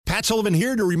Pat Sullivan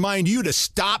here to remind you to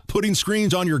stop putting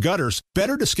screens on your gutters.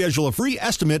 Better to schedule a free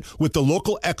estimate with the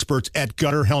local experts at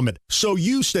Gutter Helmet so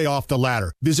you stay off the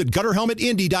ladder. Visit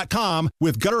GutterHelmetIndy.com.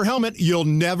 With Gutter Helmet, you'll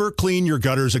never clean your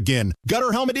gutters again.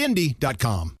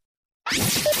 GutterHelmetIndy.com. You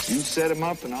set them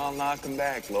up and I'll knock them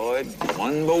back, Lloyd.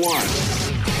 One by one.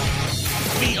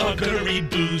 We are gonna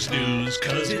read Booze News,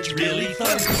 cause it's really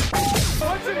fun.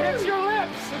 Once it hits your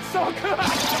lips, it's so good.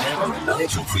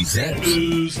 Nigel presents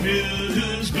Booze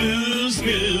News, Booze News.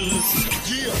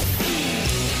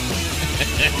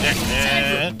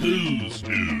 Booze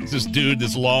News. This dude,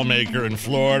 this lawmaker in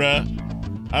Florida,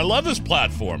 I love his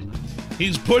platform.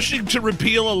 He's pushing to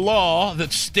repeal a law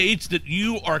that states that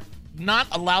you are not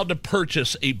allowed to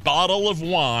purchase a bottle of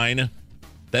wine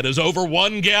that is over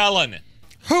 1 gallon.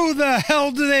 Who the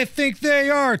hell do they think they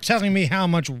are telling me how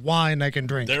much wine I can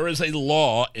drink? There is a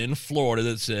law in Florida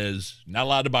that says not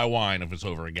allowed to buy wine if it's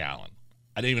over a gallon.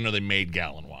 I didn't even know they made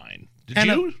gallon wine. Did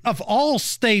you? Of all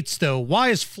states, though, why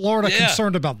is Florida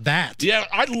concerned about that? Yeah,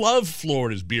 I love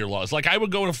Florida's beer laws. Like, I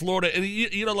would go to Florida, and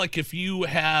you know, like if you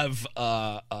have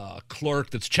a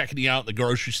clerk that's checking you out at the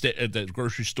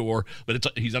grocery store, but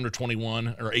he's under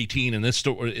 21 or 18 in this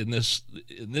store in this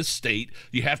state,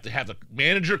 you have to have the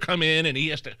manager come in and he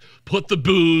has to put the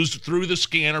booze through the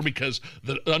scanner because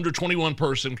the under 21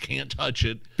 person can't touch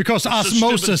it. Because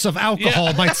osmosis of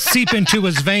alcohol might seep into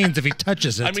his veins if he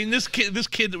touches it. I mean, this kid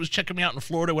that was checking me out in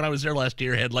Florida when I was there last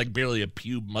year had like barely a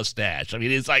pube mustache. I mean,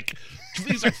 it's like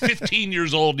he's like 15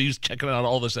 years old and he's checking out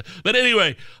all this stuff. But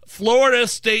anyway, Florida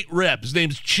State Rep, his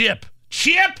name's Chip.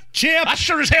 Chip! I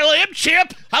sure as hell am,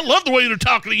 Chip. I love the way they're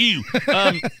talking to you.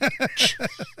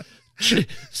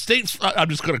 I'm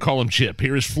just going to call him Chip.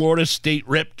 Here is Florida State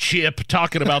Rep Chip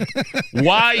talking about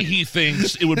why he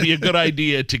thinks it would be a good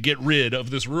idea to get rid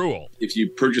of this rule. If you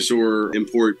purchase or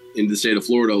import into the state of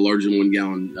Florida a larger than 1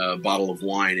 gallon bottle of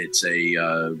wine, it's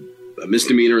a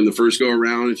misdemeanor in the first go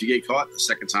around. If you get caught the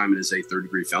second time, it is a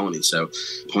third-degree felony. So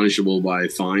punishable by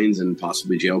fines and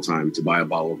possibly jail time to buy a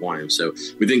bottle of wine. So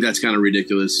we think that's kind of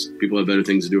ridiculous. People have better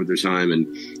things to do with their time,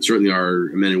 and certainly our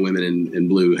men and women in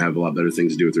blue have a lot better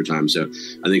things to do with their time. So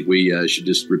I think we should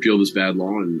just repeal this bad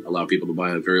law and allow people to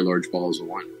buy very large bottles of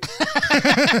wine.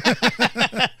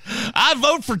 I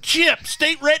vote for Chip.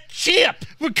 State Rep Chip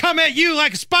would come at you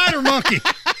like a spider monkey.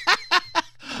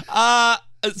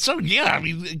 So, yeah, I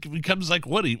mean, it becomes like,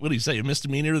 what do you say, a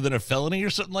misdemeanor than a felony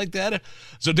or something like that?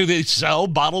 So do they sell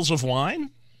bottles of wine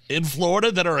in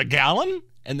Florida that are a gallon?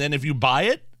 And then if you buy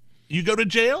it, you go to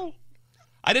jail?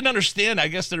 I didn't understand. I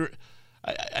guess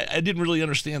I didn't really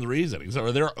understand the reasoning. So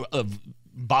are there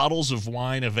bottles of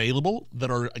wine available that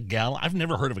are a gallon? I've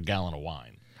never heard of a gallon of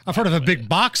wine. I've heard of a big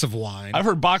box of wine. I've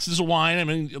heard boxes of wine. I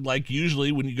mean, like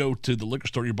usually when you go to the liquor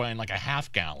store, you're buying like a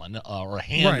half gallon or a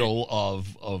handle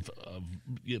of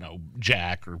you know,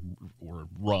 Jack or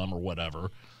rum or whatever.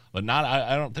 But not.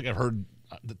 I don't think I've heard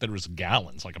that there was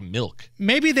gallons, like a milk.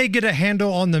 Maybe they get a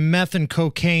handle on the meth and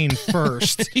cocaine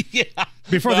first. Yeah.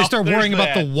 Before they start worrying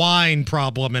about the wine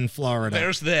problem in Florida.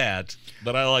 There's that.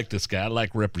 But I like this guy. I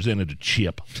like Representative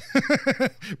Chip.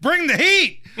 Bring the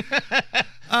heat!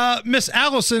 Miss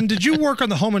Allison, did you work on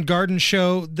the Home and Garden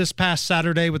show this past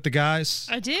Saturday with the guys?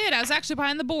 I did. I was actually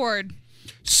behind the board.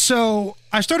 So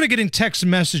I started getting text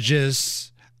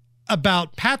messages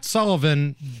about Pat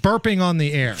Sullivan burping on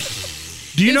the air.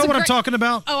 Do you know what I'm talking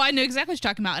about? Oh, I knew exactly what you're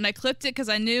talking about, and I clipped it because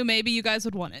I knew maybe you guys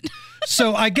would want it.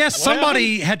 So I guess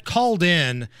somebody had called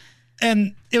in,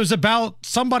 and it was about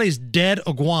somebody's dead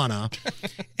iguana.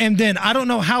 And then I don't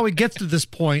know how it gets to this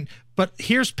point, but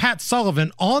here's Pat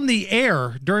Sullivan on the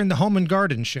air during the Home and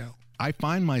Garden show. I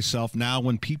find myself now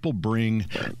when people bring...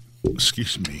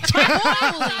 Excuse me.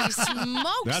 Holy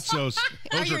smokes! That's those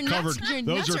are covered.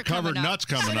 Those are covered nuts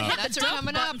coming up. Nuts are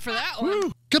coming up for that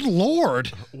one. Good Lord!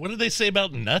 What did they say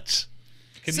about nuts?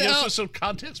 Can you give us some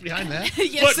context behind that?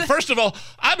 Yes. But first of all,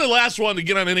 I'm the last one to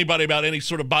get on anybody about any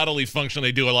sort of bodily function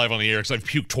they do live on the air because I've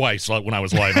puked twice when I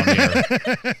was live on the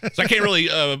air. So I can't really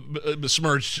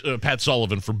besmirch Pat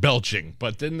Sullivan for belching.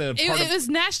 But then it was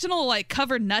National like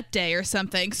Covered Nut Day or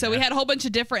something, so we had a whole bunch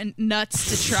of different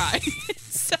nuts to try.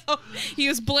 So he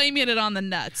was blaming it on the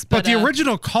nuts. But the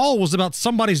original call was about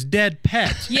somebody's dead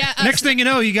pet. Yeah. Next thing you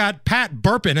know, you got Pat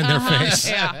burping in their face.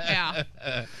 Yeah.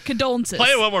 Condolences. Play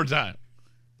it one more time.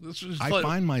 I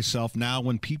find myself now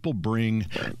when people bring...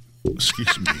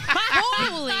 Excuse me.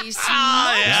 Holy smokes.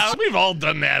 Yeah, we've all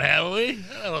done that, haven't we?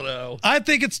 I don't know. I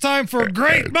think it's time for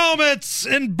great moments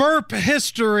in burp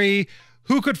history.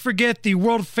 Who could forget the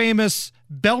world-famous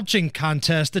belching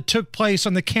contest that took place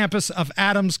on the campus of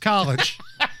Adams College?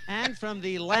 And from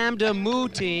the Lambda Mu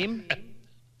team,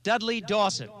 Dudley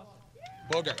Dawson.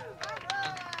 Booger.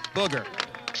 Booger.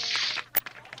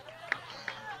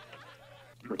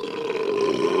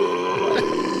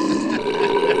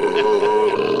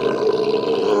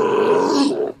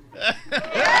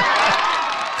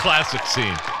 Classic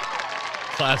scene.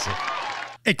 Classic.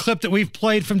 A clip that we've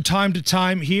played from time to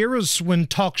time here is when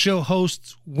talk show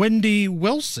host Wendy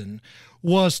Wilson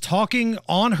was talking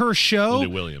on her show.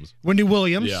 Wendy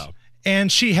Williams. Yeah.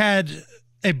 And she had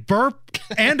a burp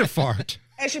and a fart.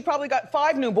 And she probably got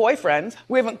 5 new boyfriends.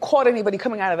 We haven't caught anybody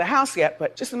coming out of the house yet,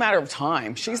 but just a matter of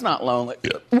time. She's not lonely.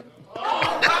 Yeah.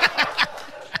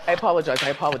 I apologize.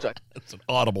 It's an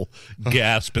audible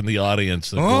gasp in the audience.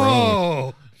 The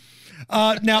Oh.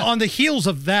 Now, on the heels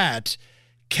of that,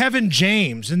 Kevin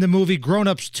James in the movie Grown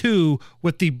Ups 2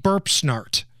 with the burp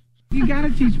snort. You gotta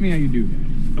teach me how you do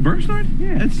that. A burp snort?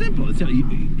 Yeah, it's simple. It's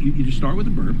you just start with a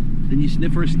burp, then you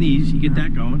sniff or a sneeze, you get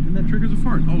that going, and that triggers a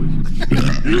fart, always.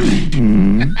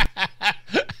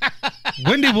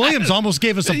 Wendy Williams almost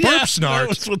gave us a burp snort.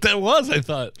 That's what that was, I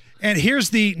thought. And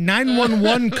here's the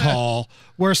 911 call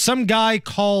where some guy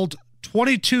called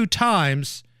 22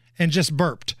 times and just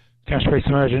burped. Cash price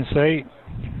emergency.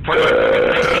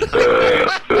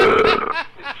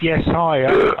 Yes, hi.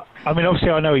 I mean, obviously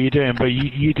I know what you're doing, but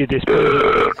you did this.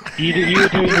 You were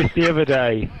doing this the other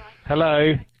day.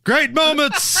 Hello? Great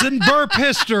moments in burp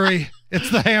history. It's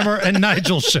the Hammer and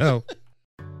Nigel Show.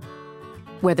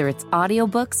 Whether it's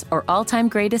audiobooks or all-time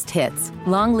greatest hits,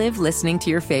 long live listening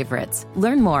to your favorites.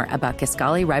 Learn more about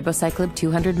Kisqali Ribociclib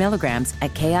 200 milligrams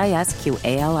at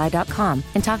KISQALI.com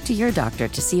and talk to your doctor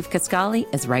to see if Kisqali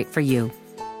is right for you.